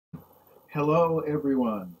Hello,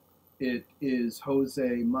 everyone. It is Jose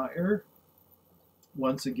Mier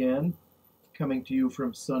once again, coming to you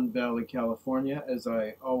from Sun Valley, California, as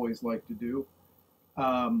I always like to do.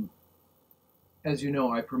 Um, as you know,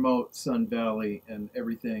 I promote Sun Valley and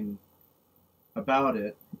everything about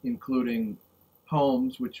it, including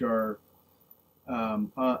homes, which are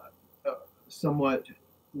um, uh, uh, somewhat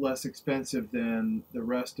less expensive than the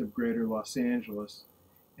rest of Greater Los Angeles.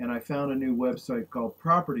 And I found a new website called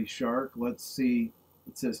Property Shark. Let's see,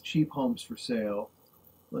 it says cheap homes for sale.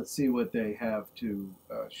 Let's see what they have to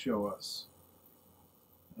show us.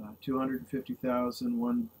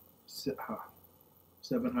 250,000,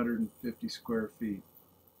 750 square feet.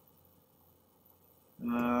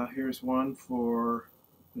 Here's one for,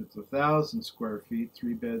 it's 1,000 square feet,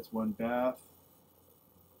 3 beds, 1 bath.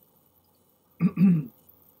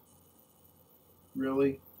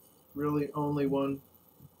 Really? Really only one?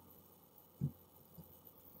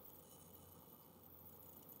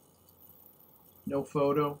 No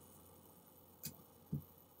photo?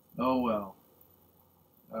 Oh well.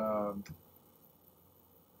 Um,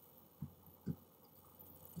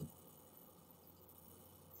 let's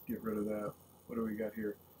get rid of that. What do we got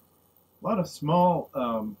here? A lot of small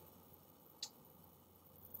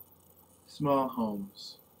small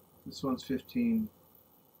homes. This one's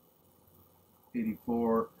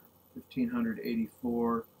 1584,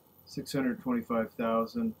 1584,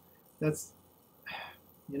 625,000. That's,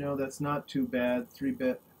 that's not too bad. Three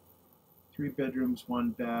bedrooms, 1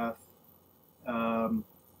 bath.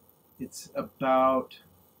 It's about,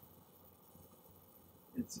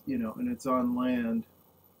 and it's on land.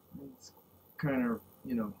 It's kind of,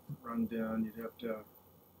 run down. You'd have to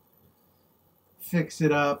fix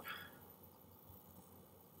it up.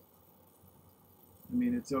 I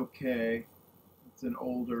mean, it's okay. It's an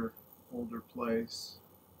older place.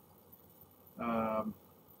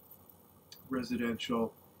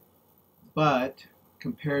 Residential. But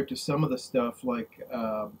compared to some of the stuff like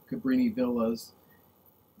Cabrini Villas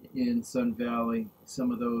in Sun Valley,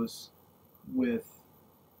 some of those with,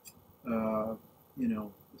 the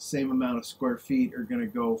same amount of square feet are going to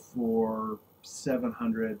go for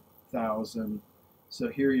 700,000. So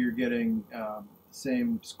here you're getting the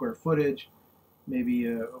same square footage. Maybe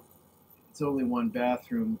it's only 1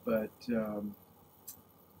 bathroom, but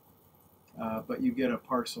you get a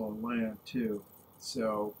parcel of land too.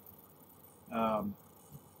 So I'm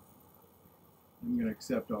going to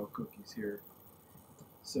accept all cookies here.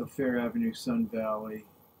 So Fair Avenue, Sun Valley.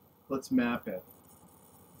 Let's map it.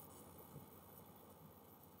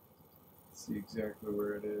 See exactly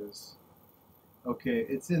where it is. Okay,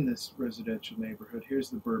 it's in this residential neighborhood. Here's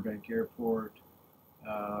the Burbank Airport,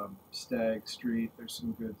 Stagg Street. There's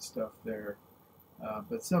some good stuff there,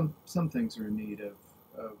 but some things are in need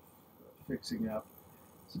of fixing up.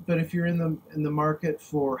 But if you're in the market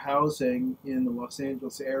for housing in the Los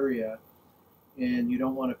Angeles area and you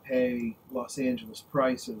don't want to pay Los Angeles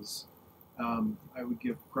prices, I would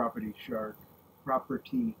give Property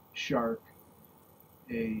Shark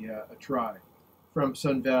a try. From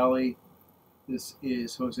Sun Valley, this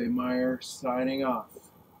is Jose Mier signing off.